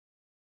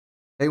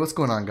Hey, what's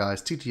going on,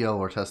 guys? TTL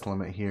or Test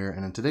Limit here,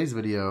 and in today's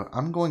video,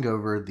 I'm going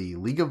over the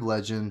League of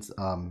Legends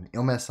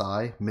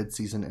MSI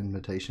Mid-Season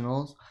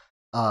Invitationals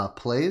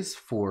plays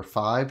for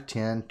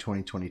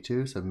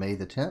 5/10/2022, so May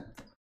the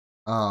 10th,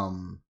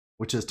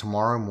 which is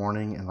tomorrow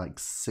morning in like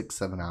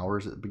 6-7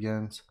 hours it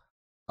begins.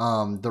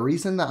 The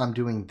reason that I'm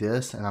doing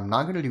this, and I'm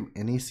not going to do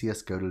any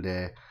CSGO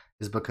today,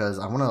 is because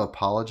I want to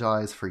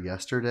apologize for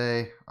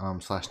yesterday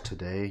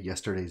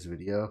yesterday's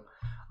video.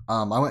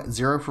 I went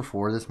 0 for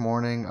 4 this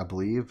morning, I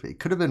believe. It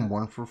could have been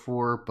 1 for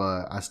 4,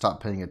 but I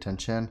stopped paying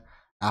attention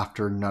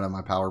after none of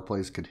my power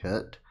plays could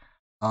hit.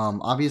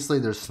 Obviously,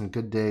 there's some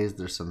good days,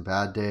 there's some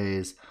bad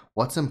days.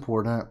 What's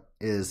important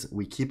is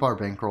we keep our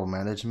bankroll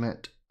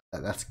management.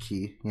 That's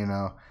key,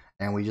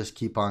 and we just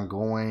keep on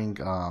going,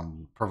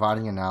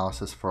 providing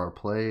analysis for our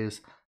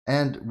plays,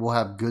 and we'll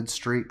have good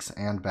streaks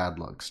and bad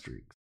luck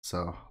streaks.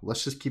 So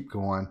let's just keep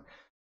going.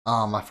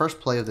 My first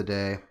play of the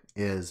day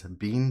is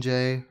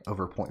BJ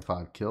over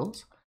 0.5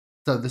 kills.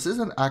 So this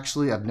isn't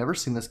actually, I've never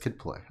seen this kid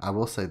play. I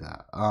will say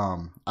that.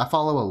 I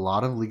follow a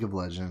lot of League of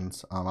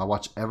Legends. I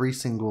watch every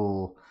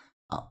single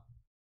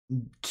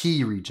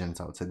key regions,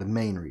 I would say, the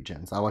main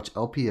regions. I watch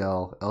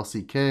LPL,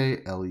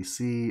 LCK,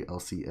 LEC,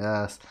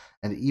 LCS,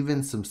 and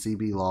even some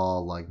CB Law,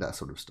 like that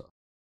sort of stuff.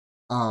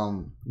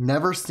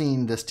 Never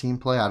seen this team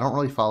play. I don't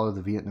really follow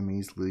the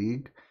Vietnamese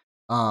league.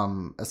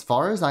 As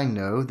far as I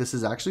know, this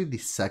is actually the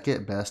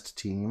second best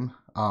team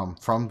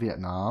from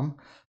Vietnam.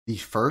 The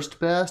first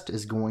best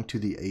is going to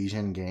the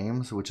Asian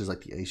Games, which is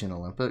like the Asian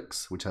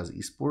Olympics, which has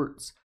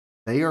esports.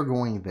 They are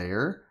going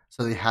there,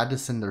 so they had to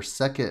send their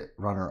second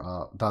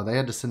runner-up. They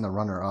had to send the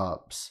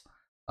runner-ups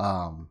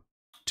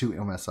to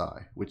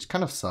MSI, which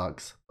kind of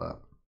sucks,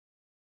 but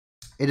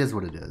it is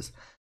what it is.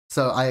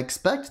 So I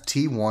expect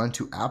T1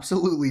 to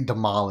absolutely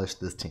demolish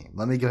this team.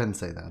 Let me go ahead and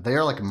say that. They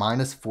are like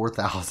minus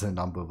 4,000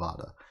 on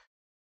Bovada.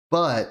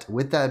 But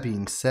with that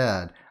being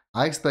said,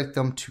 I expect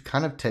them to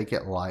kind of take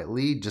it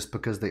lightly just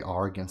because they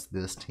are against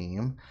this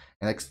team.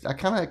 And I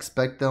kind of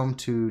expect them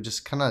to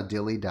just kind of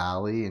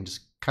dilly-dally and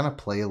just kind of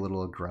play a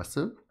little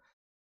aggressive.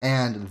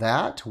 And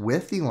that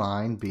with the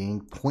line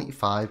being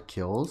 0.5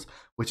 kills,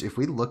 which if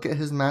we look at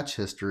his match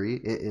history,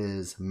 it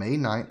is May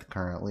 9th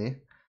currently.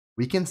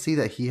 We can see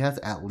that he has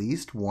at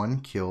least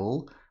 1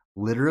 kill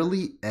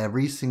literally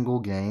every single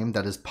game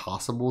that is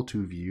possible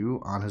to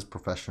view on his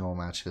professional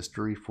match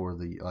history for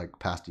the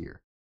past year.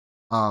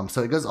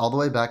 So it goes all the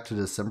way back to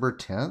December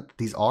 10th.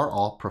 These are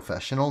all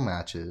professional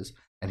matches,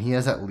 and he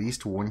has at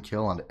least 1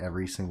 kill on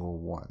every single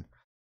one.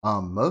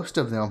 Most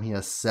of them he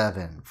has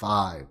 7,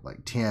 5,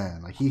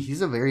 10.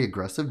 He's a very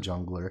aggressive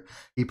jungler.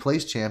 He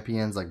plays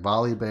champions like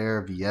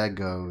Volibear,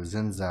 Viego,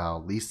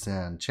 Zinzao, Lee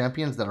Sin,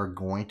 champions that are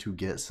going to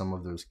get some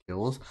of those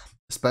kills,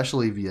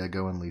 especially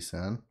Viego and Lee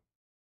Sin.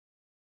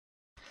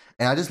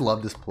 And I just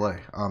love this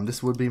play.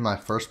 This would be my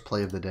first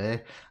play of the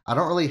day. I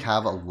don't really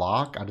have a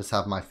lock. I just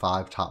have my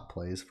 5 top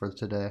plays for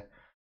today.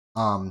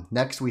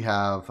 Next we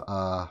have,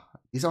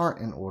 these aren't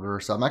in order,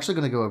 so I'm actually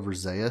going to go over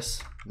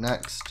Zeus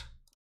next.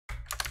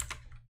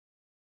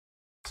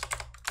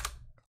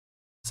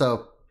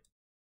 So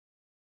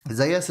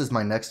Zeus is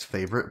my next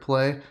favorite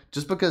play,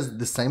 just because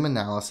the same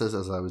analysis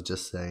as I was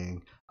just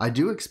saying. I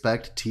do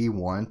expect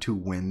T1 to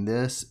win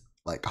this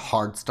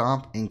hard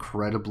stomp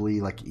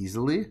incredibly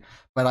easily,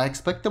 but I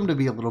expect them to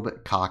be a little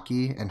bit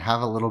cocky and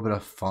have a little bit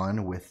of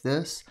fun with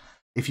this.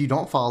 If you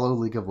don't follow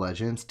League of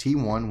Legends,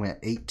 T1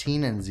 went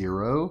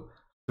 18-0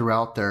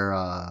 throughout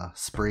their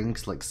spring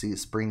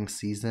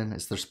season.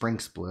 It's their spring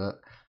split,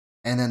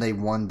 and then they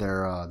won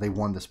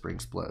the spring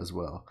split as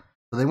well.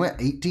 So they went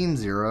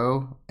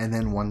 18-0 and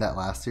then won that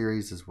last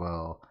series as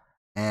well.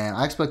 And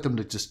I expect them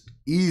to just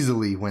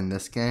easily win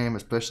this game,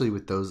 especially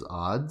with those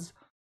odds.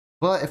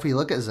 But if we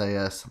look at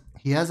Zeus,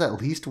 he has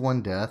at least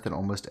 1 death in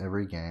almost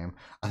every game.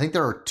 I think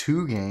there are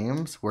 2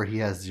 games where he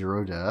has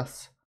 0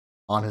 deaths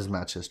on his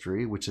match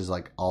history, which is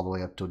all the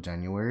way up till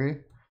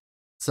January.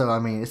 So, I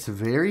mean, it's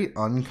very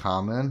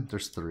uncommon.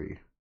 There's 3,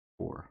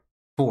 4.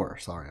 4,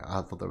 sorry.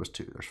 I thought there was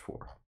 2. There's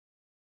 4.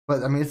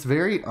 But, I mean, it's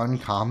very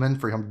uncommon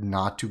for him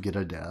not to get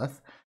a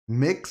death.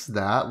 Mix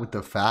that with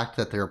the fact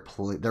that they're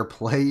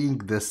playing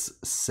this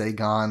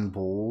Saigon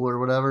Bull or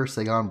whatever,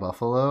 Saigon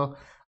Buffalo.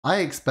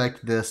 I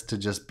expect this to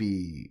just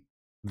be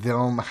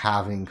them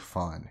having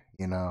fun,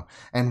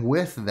 And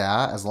with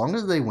that, as long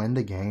as they win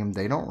the game,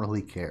 they don't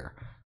really care.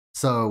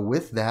 So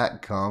with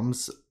that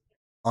comes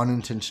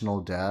unintentional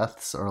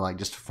deaths or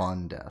just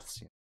fun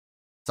deaths.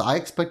 So I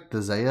expect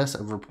the Zeus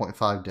over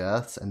 0.5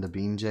 deaths and the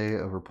BJ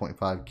over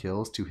 0.5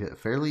 kills to hit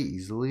fairly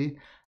easily.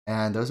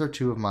 And those are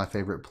 2 of my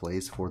favorite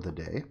plays for the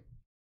day.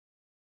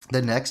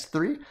 The next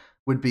 3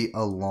 would be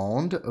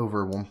Alond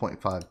over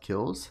 1.5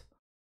 kills.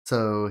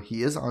 So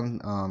he is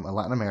on a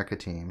Latin America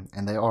team,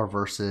 and they are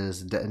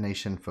versus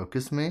Detonation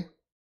Focus Me.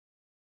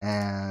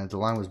 And the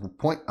line was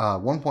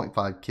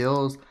 1.5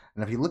 kills.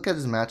 And if you look at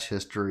his match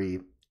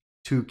history,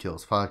 2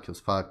 kills, 5 kills,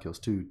 5 kills,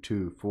 2,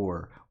 2,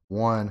 4,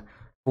 1,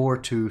 4,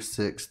 2,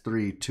 6,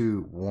 3,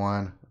 2,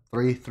 1,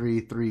 3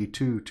 3 3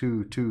 2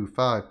 2 2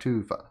 5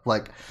 2 5.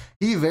 Like,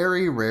 he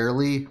very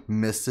rarely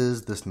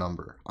misses this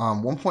number.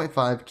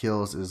 1.5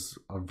 kills is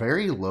a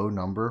very low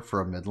number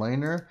for a mid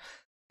laner.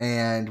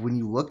 And when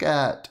you look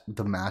at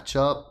the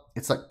matchup,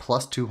 it's like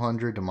plus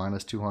 200 to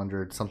minus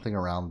 200, something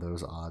around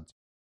those odds.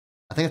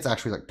 I think it's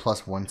actually like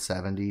plus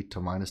 170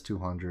 to minus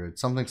 200,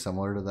 something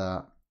similar to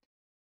that.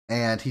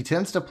 And he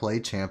tends to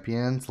play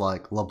champions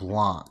like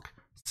LeBlanc,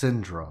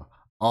 Syndra,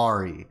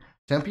 Ari,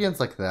 champions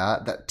like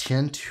that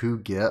tend to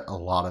get a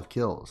lot of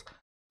kills.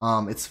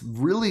 It's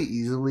really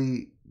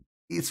easy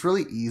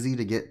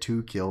to get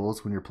 2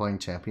 kills when you're playing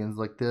champions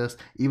like this,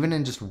 even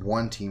in just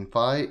one team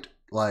fight.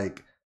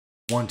 Like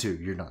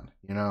 1-2, you're done.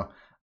 You know,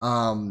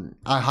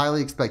 I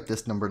highly expect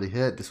this number to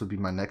hit. This would be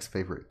my next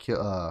favorite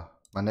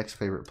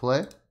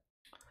play.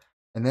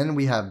 And then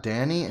we have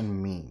Danny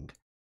and Ming.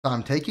 So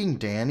I'm taking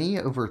Danny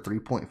over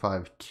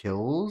 3.5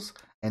 kills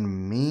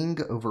and Ming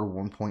over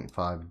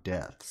 1.5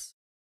 deaths.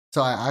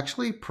 So I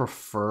actually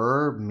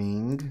prefer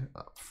Ming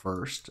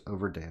first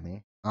over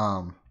Danny.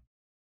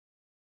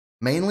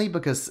 Mainly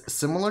because,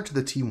 similar to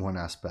the T1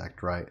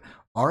 aspect, right?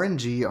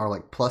 RNG are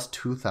like plus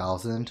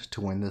 2,000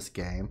 to win this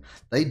game.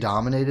 They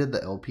dominated the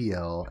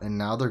LPL, and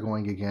now they're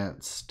going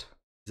against,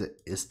 is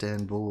it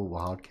Istanbul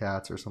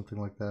Wildcats or something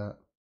like that?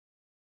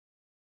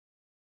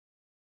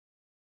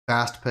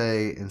 Fast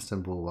Pay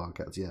Istanbul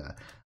Wildcats, yeah.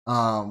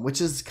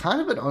 Which is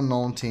kind of an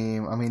unknown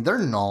team. I mean, they're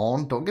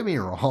known, don't get me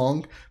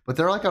wrong, but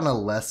they're like on a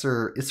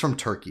lesser, it's from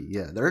Turkey,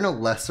 yeah. They're in a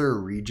lesser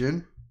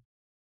region.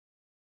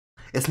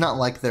 It's not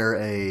like they're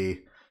a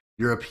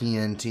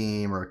European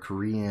team or a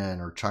Korean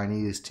or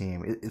Chinese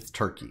team. It's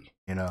Turkey,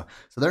 you know?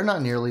 So they're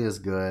not nearly as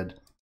good.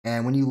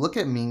 And when you look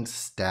at Ming's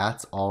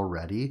stats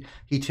already,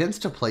 he tends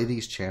to play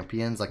these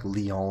champions like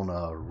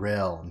Leona,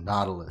 Rel,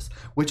 Nautilus,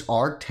 which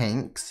are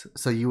tanks,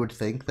 so you would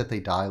think that they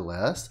die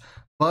less.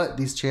 But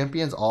these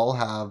champions all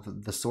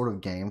have the sort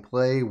of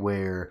gameplay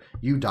where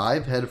you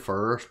dive head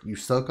first, you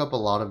soak up a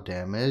lot of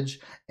damage,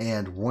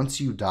 and once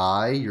you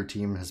die, your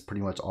team has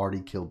pretty much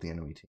already killed the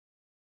enemy team.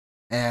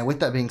 And with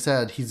that being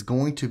said, he's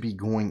going to be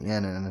going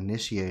in and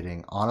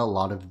initiating on a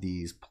lot of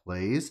these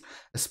plays,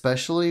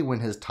 especially when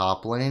his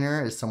top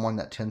laner is someone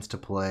that tends to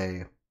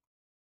play.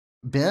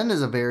 Ben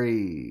is a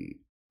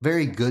very,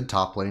 very good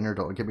top laner,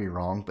 don't get me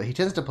wrong, but he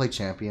tends to play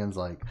champions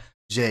like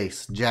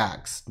Jace,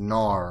 Jax,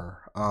 Gnar,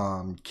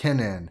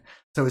 Kennen.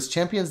 So it's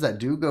champions that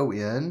do go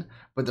in,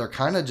 but they're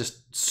kind of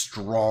just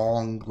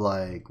strong,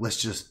 like,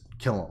 let's just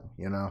kill them,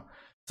 you know?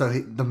 So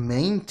the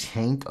main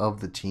tank of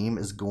the team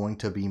is going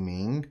to be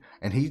Ming,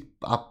 and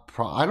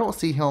I don't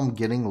see him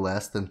getting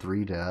less than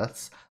 3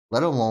 deaths,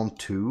 let alone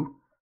 2,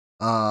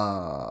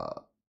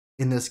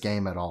 in this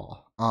game at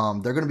all.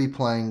 They're going to be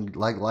playing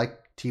like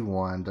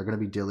T1. They're going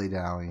to be dilly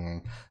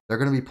dallying. They're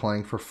going to be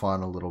playing for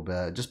fun a little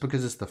bit, just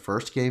because it's the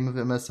first game of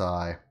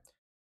MSI.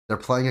 They're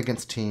playing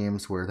against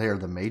teams where they are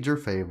the major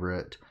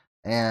favorite.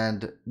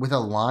 And with a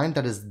line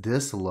that is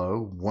this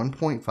low,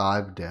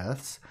 1.5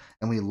 deaths,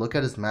 and we look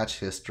at his match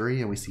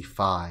history and we see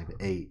 5,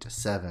 8,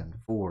 7,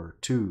 4,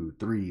 2,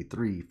 3,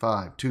 3,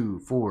 5, 2,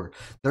 4.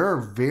 There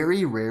are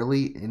very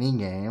rarely any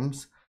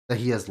games that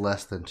he has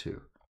less than 2.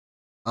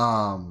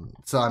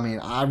 So I mean,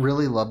 I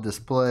really love this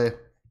play,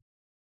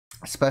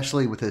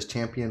 especially with his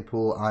champion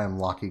pool. I am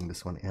locking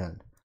this one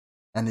in.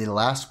 And the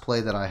last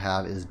play that I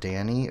have is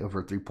Danny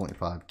over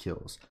 3.5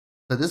 kills.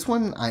 So this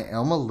one I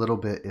am a little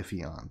bit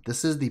iffy on.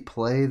 This is the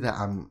play that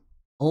I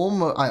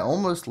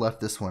almost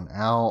left this one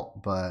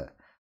out, but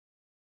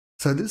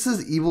so this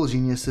is Evil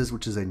Geniuses,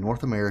 which is a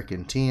North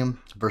American team,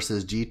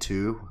 versus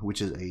G2,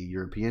 which is a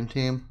European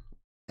team.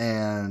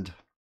 And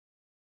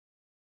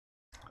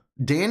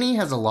Danny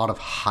has a lot of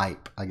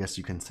hype, I guess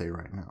you can say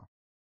right now.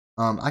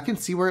 I can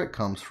see where it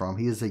comes from.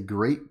 He is a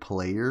great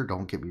player,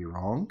 don't get me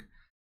wrong,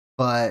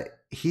 but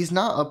he's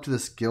not up to the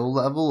skill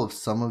level of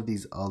some of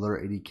these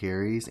other AD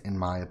carries, in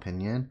my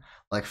opinion,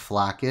 like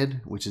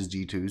Flakked, which is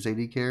G2's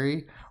AD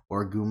carry,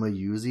 or Guma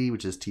Yuzi,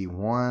 which is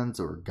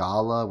T1's, or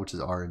Gala, which is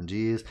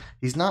RNG's.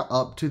 He's not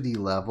up to the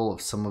level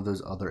of some of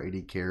those other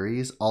AD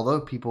carries, although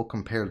people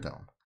compare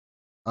them.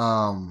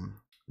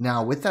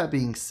 Now, with that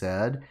being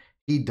said,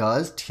 he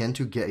does tend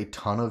to get a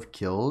ton of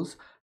kills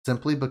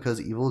simply because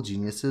Evil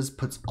Geniuses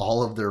puts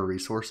all of their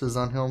resources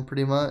on him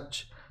pretty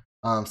much.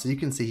 So you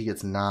can see he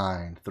gets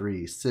 9,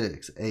 3,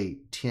 6,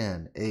 8,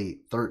 10, 8,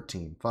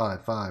 13,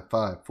 5, 5,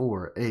 5,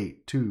 4,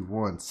 8, 2,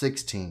 1,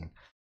 16.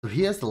 So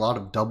he has a lot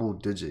of double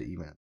digit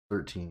even.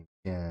 13,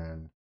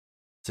 10,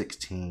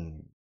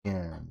 16,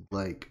 10.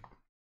 Like,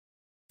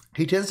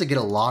 he tends to get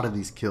a lot of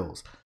these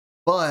kills.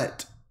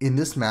 But in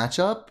this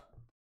matchup,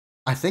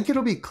 I think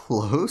it'll be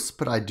close,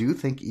 but I do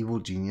think Evil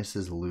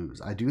Geniuses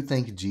lose. I do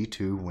think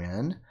G2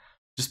 win,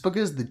 just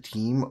because the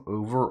team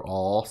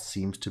overall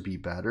seems to be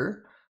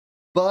better.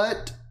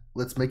 But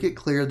let's make it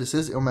clear, this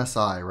is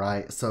MSI,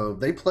 right? So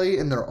they play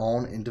in their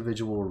own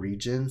individual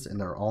regions, in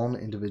their own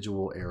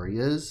individual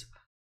areas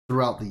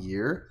throughout the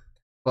year,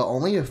 but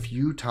only a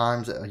few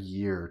times a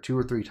year, 2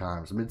 or 3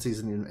 times,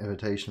 mid-season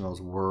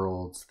invitationals,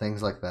 worlds,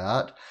 things like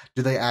that,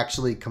 do they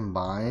actually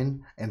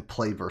combine and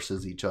play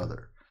versus each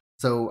other.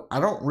 So I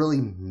don't really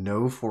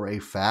know for a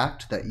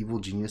fact that Evil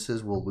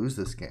Geniuses will lose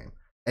this game.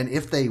 And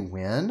if they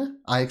win,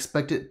 I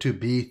expect it to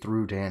be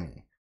through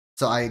Danny.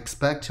 So I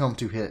expect him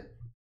to hit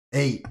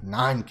 8,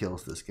 9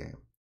 kills this game.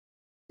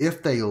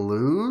 If they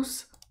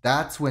lose,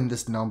 that's when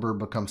this number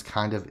becomes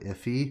kind of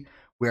iffy,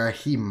 where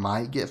he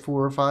might get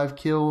 4 or 5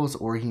 kills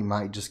or he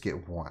might just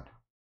get 1.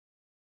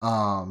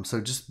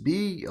 So just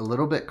be a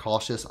little bit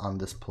cautious on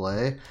this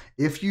play.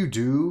 If you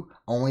do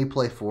only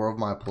play 4 of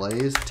my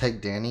plays,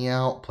 take Danny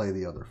out, play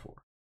the other 4.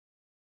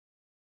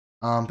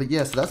 But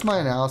yeah, so that's my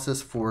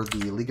analysis for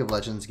the League of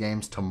Legends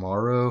games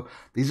tomorrow.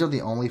 These are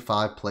the only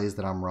 5 plays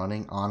that I'm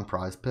running on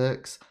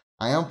PrizePicks.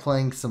 I am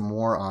playing some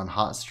more on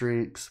Hot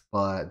Streaks,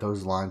 but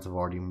those lines have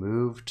already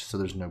moved, so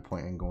there's no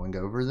point in going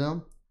over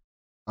them.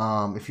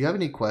 If you have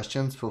any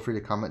questions, feel free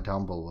to comment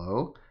down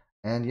below.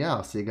 And yeah,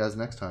 I'll see you guys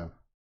next time.